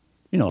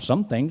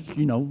 Some things,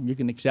 you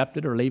can accept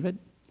it or leave it.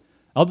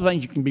 Other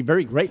things you can be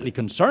very greatly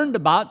concerned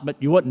about, but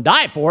you wouldn't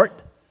die for it.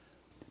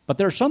 But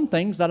there are some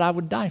things that I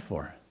would die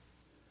for.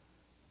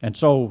 And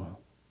so,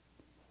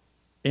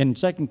 in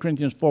 2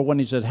 Corinthians 4, when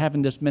he says,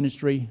 having this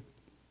ministry,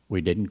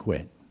 we didn't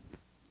quit.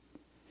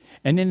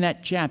 And in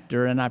that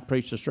chapter, and I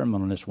preached a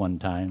sermon on this one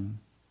time,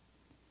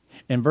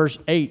 in verse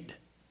 8,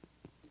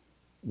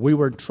 we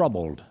were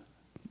troubled,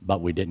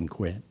 but we didn't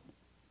quit.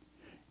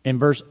 In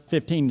verse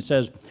 15 it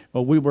says,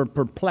 well, we were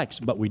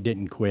perplexed, but we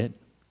didn't quit.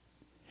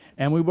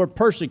 And we were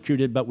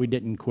persecuted, but we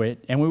didn't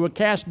quit. And we were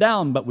cast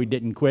down, but we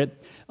didn't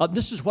quit.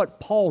 This is what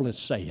Paul is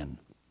saying.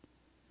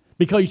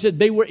 Because he said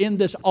they were in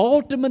this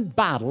ultimate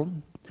battle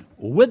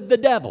with the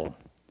devil.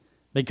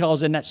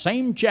 Because in that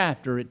same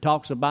chapter it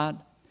talks about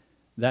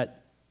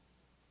that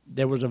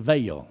there was a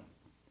veil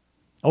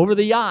over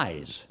the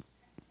eyes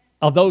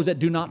of those that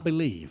do not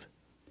believe.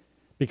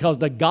 Because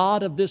the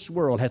God of this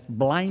world hath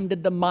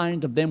blinded the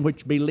minds of them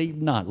which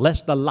believe not,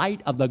 lest the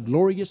light of the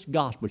glorious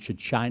gospel should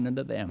shine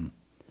unto them.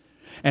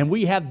 And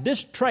we have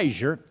this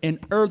treasure in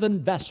earthen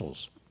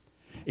vessels.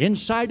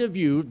 Inside of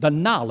you, the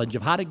knowledge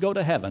of how to go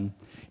to heaven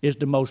is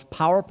the most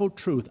powerful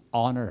truth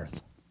on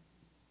earth.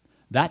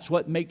 That's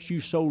what makes you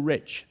so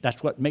rich.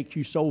 That's what makes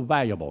you so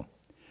valuable.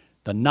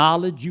 The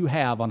knowledge you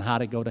have on how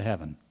to go to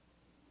heaven.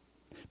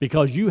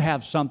 Because you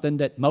have something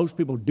that most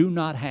people do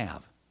not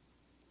have.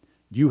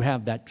 You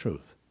have that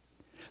truth.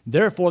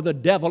 Therefore, the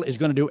devil is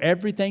going to do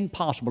everything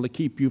possible to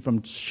keep you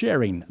from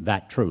sharing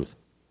that truth.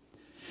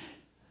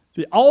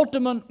 The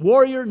ultimate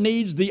warrior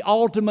needs the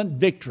ultimate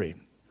victory.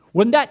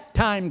 When that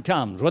time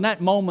comes, when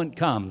that moment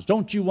comes,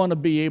 don't you want to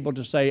be able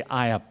to say,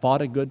 I have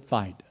fought a good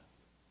fight.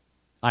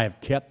 I have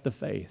kept the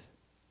faith.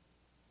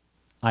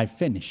 I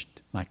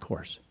finished my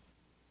course.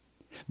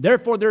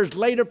 Therefore, there's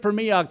laid up for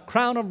me a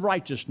crown of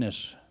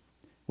righteousness,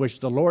 which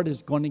the Lord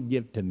is going to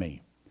give to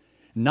me.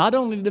 Not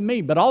only to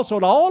me, but also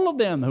to all of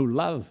them who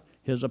love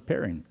His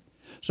appearing.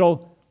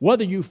 So,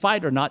 whether you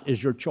fight or not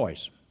is your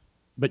choice.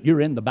 But you're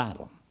in the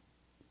battle.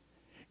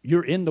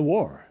 You're in the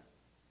war.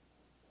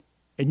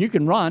 And you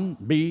can run,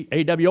 be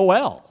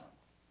AWOL,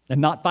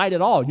 and not fight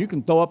at all. You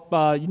can throw up,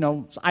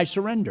 I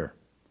surrender.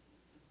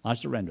 I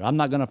surrender. I'm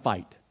not going to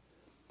fight.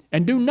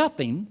 And do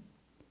nothing,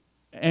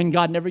 and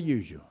God never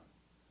use you.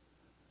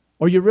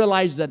 Or you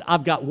realize that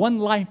I've got one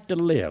life to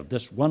live,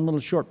 this one little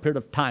short period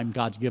of time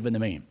God's given to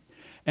me.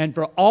 And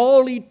for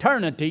all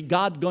eternity,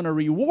 God's going to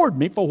reward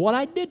me for what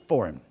I did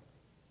for Him.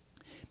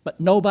 But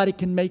nobody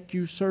can make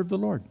you serve the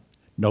Lord.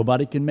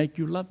 Nobody can make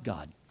you love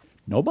God.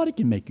 Nobody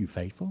can make you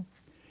faithful.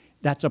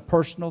 That's a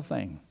personal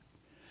thing.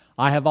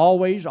 I have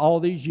always, all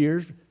these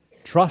years,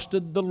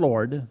 trusted the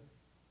Lord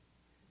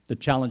to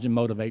challenge and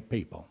motivate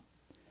people.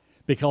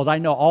 Because I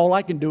know all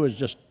I can do is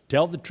just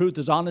tell the truth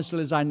as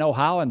honestly as I know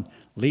how and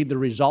leave the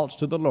results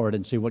to the Lord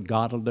and see what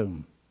God will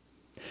do.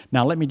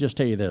 Now, let me just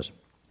tell you this.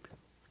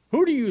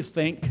 Who do you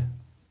think,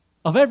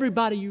 of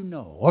everybody you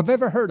know or have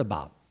ever heard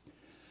about,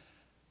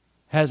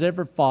 has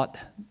ever fought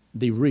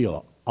the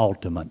real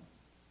ultimate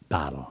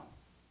battle?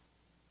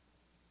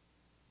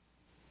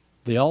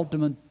 The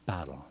ultimate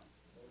battle.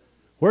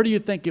 Where do you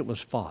think it was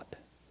fought?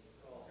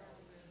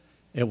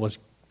 It was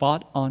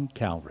fought on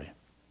Calvary.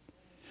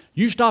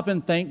 You stop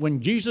and think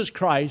when Jesus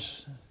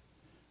Christ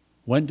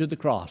went to the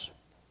cross,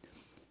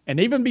 and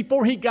even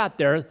before He got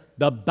there,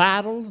 the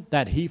battle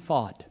that He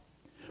fought.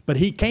 But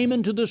He came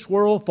into this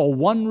world for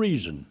one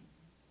reason,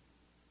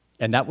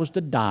 and that was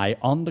to die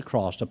on the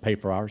cross to pay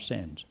for our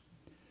sins.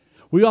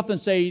 We often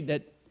say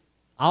that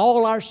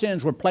all our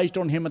sins were placed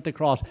on Him at the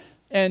cross,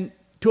 and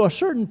to a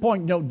certain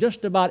point,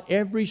 just about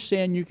every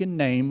sin you can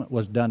name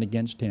was done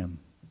against Him.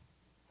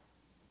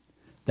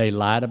 They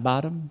lied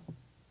about Him.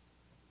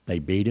 They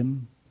beat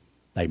Him.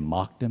 They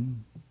mocked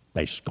Him.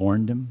 They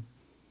scorned Him.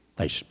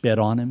 They spit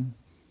on Him.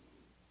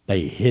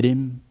 They hit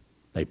Him.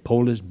 They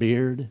pulled His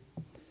beard.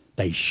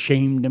 They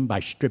shamed Him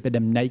by stripping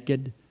Him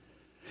naked.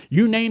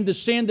 You name the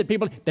sin that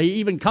people, they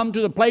even come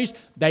to the place,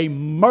 they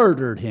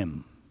murdered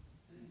Him.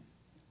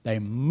 They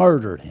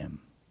murdered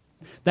Him.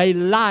 They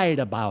lied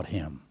about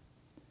Him.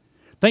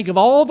 Think of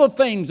all the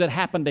things that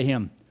happened to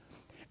Him.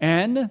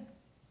 And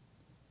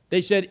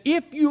they said,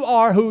 if you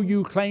are who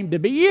you claim to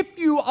be, if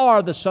you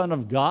are the Son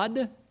of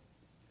God,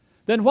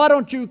 then why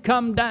don't you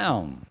come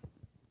down?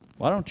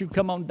 Why don't you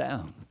come on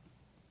down?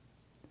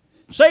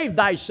 Save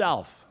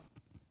thyself.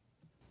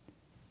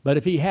 But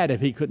if He had it,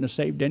 He couldn't have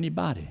saved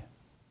anybody.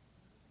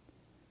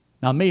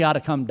 Now me, I'd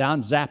have come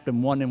down, zapped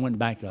him one, and went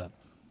back up.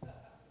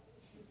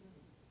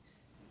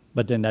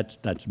 But then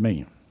that's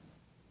me.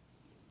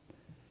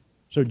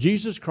 So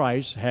Jesus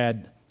Christ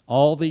had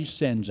all these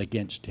sins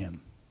against Him.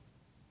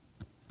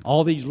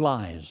 All these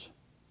lies.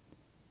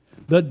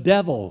 The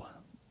devil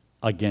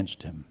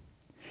against Him.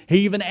 He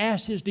even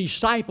asked His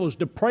disciples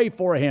to pray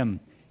for Him,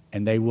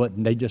 and they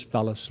wouldn't. They just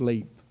fell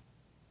asleep.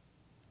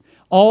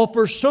 All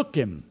forsook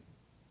Him.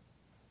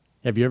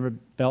 Have you ever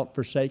felt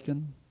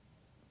forsaken?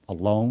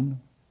 Alone?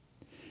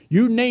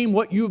 You name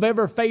what you've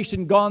ever faced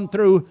and gone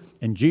through,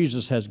 and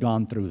Jesus has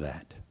gone through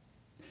that.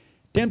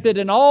 Tempted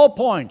in all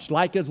points,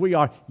 like as we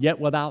are, yet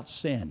without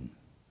sin.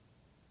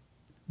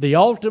 The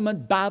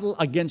ultimate battle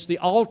against the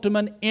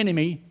ultimate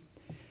enemy.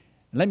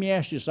 Let me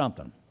ask you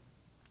something.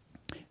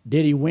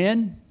 Did He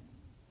win?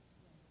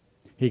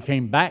 He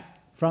came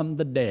back from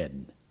the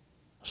dead,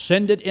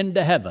 ascended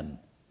into heaven,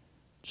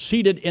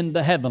 seated in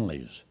the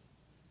heavenlies.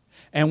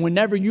 And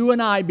whenever you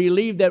and I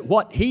believe that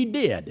what He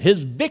did,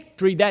 His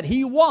victory that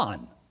He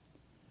won,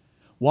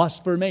 was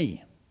for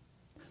me,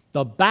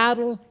 the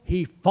battle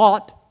He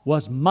fought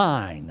was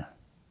mine.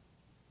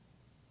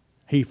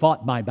 He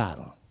fought my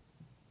battle.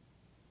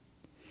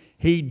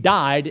 He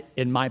died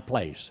in my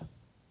place.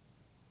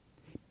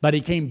 But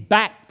He came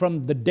back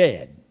from the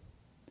dead,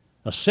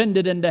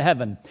 ascended into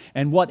heaven,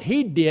 and what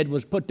He did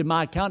was put to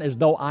my account as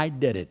though I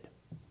did it.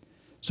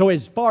 So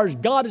as far as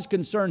God is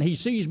concerned, He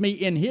sees me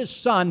in His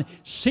Son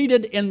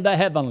seated in the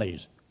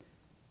heavenlies.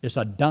 It's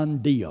a done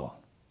deal.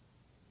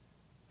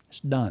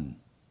 It's done.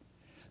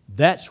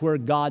 That's where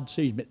God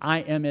sees me. I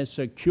am as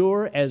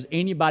secure as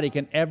anybody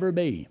can ever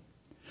be.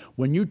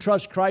 When you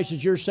trust Christ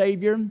as your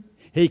Savior,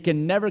 He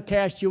can never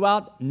cast you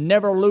out,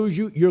 never lose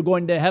you. You're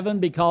going to heaven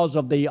because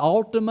of the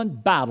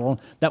ultimate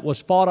battle that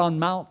was fought on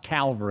Mount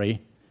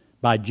Calvary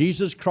by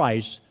Jesus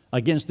Christ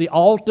against the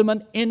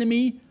ultimate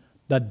enemy,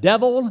 the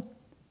devil,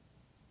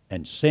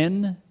 and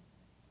sin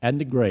and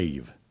the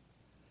grave,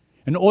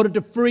 in order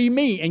to free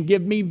me and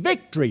give me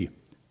victory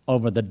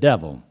over the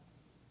devil,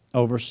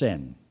 over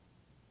sin,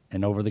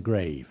 and over the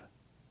grave.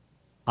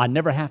 I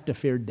never have to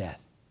fear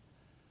death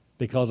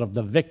because of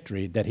the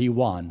victory that He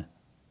won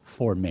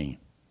for me.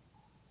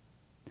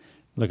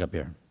 Look up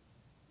here.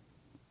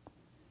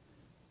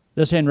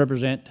 This hand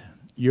represents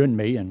you and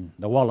me, and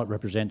the wallet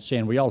represents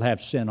sin. We all have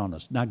sin on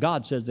us. Now,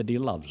 God says that He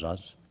loves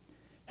us,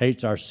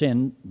 hates our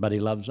sin, but He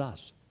loves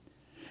us.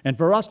 And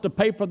for us to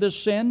pay for this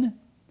sin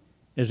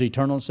is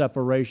eternal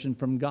separation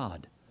from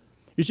God.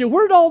 You see,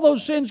 where did all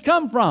those sins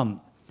come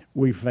from?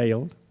 We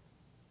failed.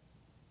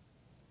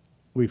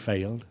 We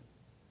failed.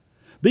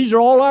 These are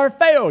all our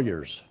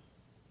failures.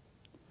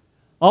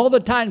 All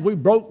the times we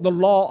broke the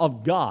law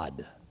of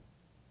God.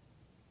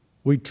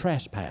 We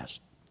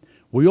trespassed.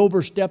 We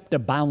overstepped a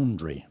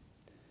boundary.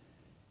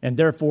 And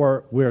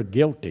therefore, we're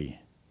guilty.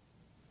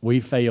 We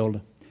failed.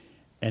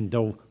 And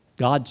though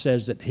God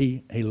says that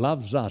He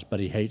loves us, but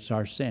He hates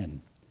our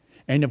sin.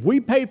 And if we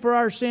pay for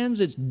our sins,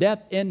 it's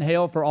death in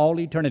hell for all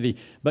eternity.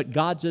 But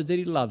God says that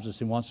He loves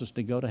us and wants us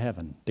to go to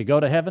heaven. To go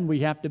to heaven, we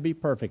have to be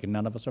perfect, and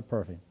none of us are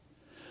perfect.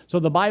 So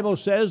the Bible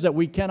says that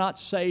we cannot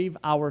save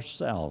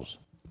ourselves.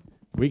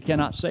 We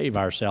cannot save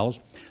ourselves.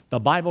 The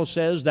Bible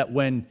says that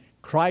when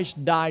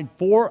Christ died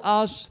for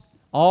us,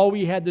 all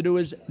we had to do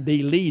is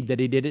believe that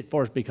He did it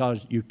for us,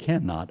 because you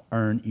cannot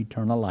earn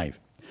eternal life.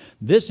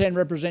 This hand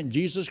represents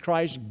Jesus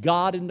Christ,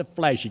 God in the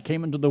flesh. He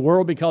came into the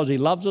world because He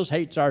loves us,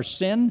 hates our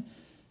sin,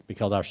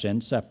 because our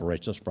sin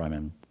separates us from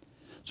Him.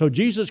 So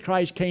Jesus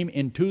Christ came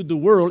into the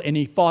world and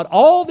He fought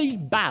all these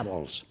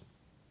battles,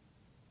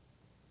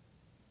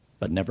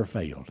 but never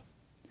failed.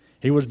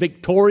 He was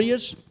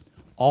victorious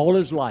all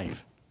His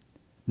life,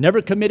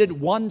 never committed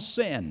one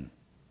sin.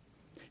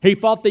 He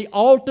fought the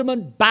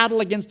ultimate battle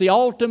against the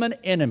ultimate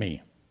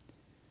enemy,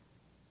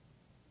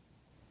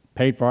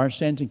 paid for our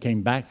sins, and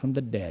came back from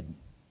the dead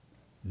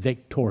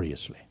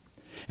victoriously.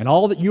 And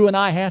all that you and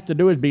I have to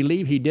do is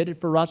believe He did it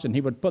for us, and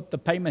He would put the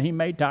payment He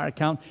made to our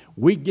account.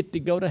 We get to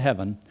go to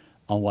heaven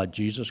on what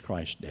Jesus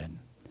Christ did.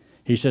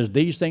 He says,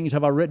 "These things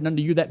have I written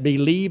unto you that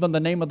believe on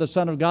the name of the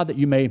Son of God, that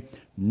you may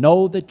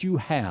know that you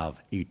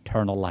have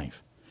eternal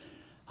life."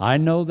 I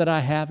know that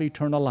I have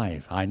eternal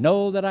life. I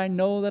know that I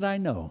know that I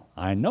know.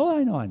 I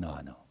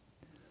know.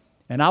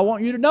 And I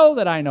want you to know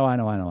that I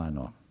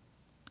know.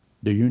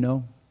 Do you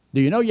know? Do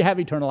you know you have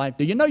eternal life?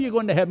 Do you know you're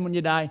going to heaven when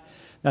you die?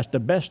 That's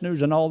the best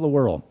news in all the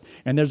world.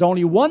 And there's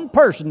only one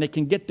person that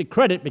can get the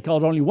credit,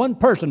 because only one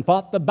person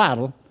fought the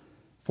battle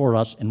for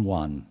us and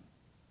won.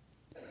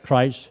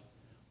 Christ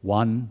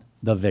won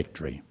the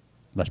victory.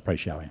 Let's pray,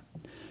 shall we?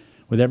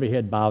 With every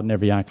head bowed and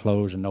every eye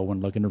closed and no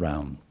one looking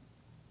around.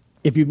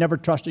 If you've never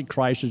trusted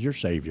Christ as your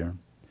Savior,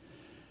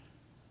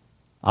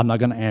 I'm not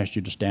going to ask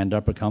you to stand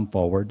up or come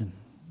forward. I'm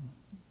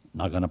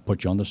not going to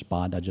put you on the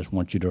spot. I just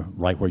want you to,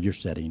 right where you're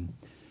sitting,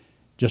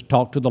 just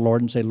talk to the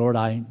Lord and say, "Lord,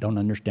 I don't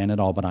understand it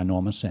all, but I know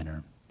I'm a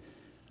sinner."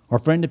 Or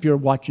friend, if you're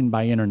watching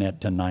by internet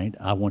tonight,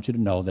 I want you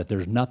to know that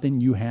there's nothing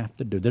you have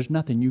to do. There's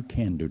nothing you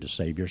can do to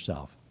save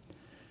yourself.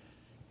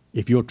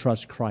 If you'll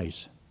trust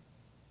Christ,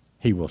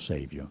 He will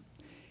save you.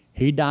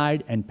 He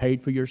died and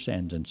paid for your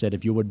sins and said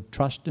if you would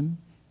trust Him,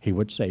 He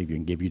would save you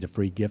and give you the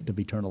free gift of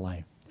eternal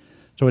life.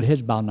 So with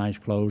heads bowed and eyes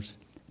closed,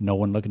 no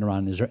one looking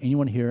around, is there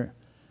anyone here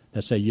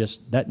that say, "Yes,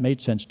 that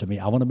made sense to me.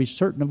 I want to be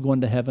certain of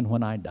going to heaven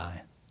when I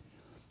die.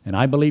 And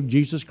I believe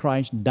Jesus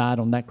Christ died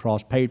on that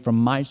cross, paid for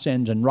my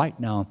sins, and right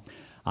now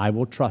I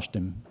will trust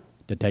Him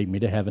to take me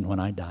to heaven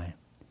when I die."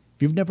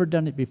 If you've never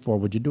done it before,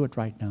 would you do it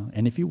right now?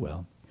 And if you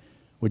will,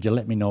 would you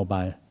let me know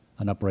by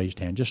an upraised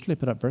hand? Just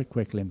slip it up very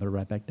quickly and put it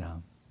right back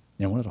down.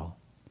 Anyone at all?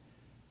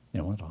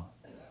 Anyone at all?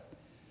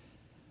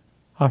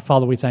 Our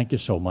Father, we thank You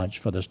so much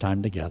for this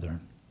time together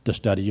to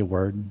study Your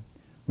Word.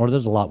 Lord,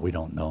 there's a lot we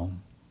don't know.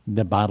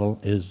 The battle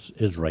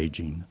is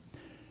raging.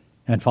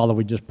 And Father,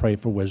 we just pray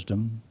for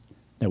wisdom,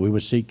 that we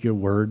would seek Your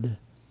Word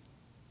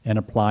and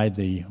apply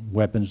the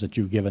weapons that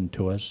You've given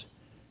to us.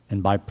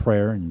 And by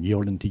prayer and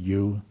yielding to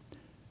You,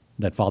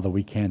 that, Father,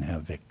 we can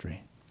have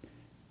victory.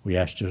 We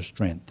ask Your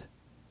strength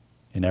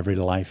in every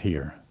life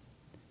here.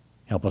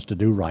 Help us to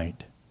do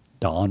right,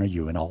 to honor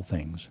you in all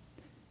things.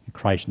 In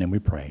Christ's name we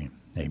pray.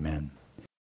 Amen.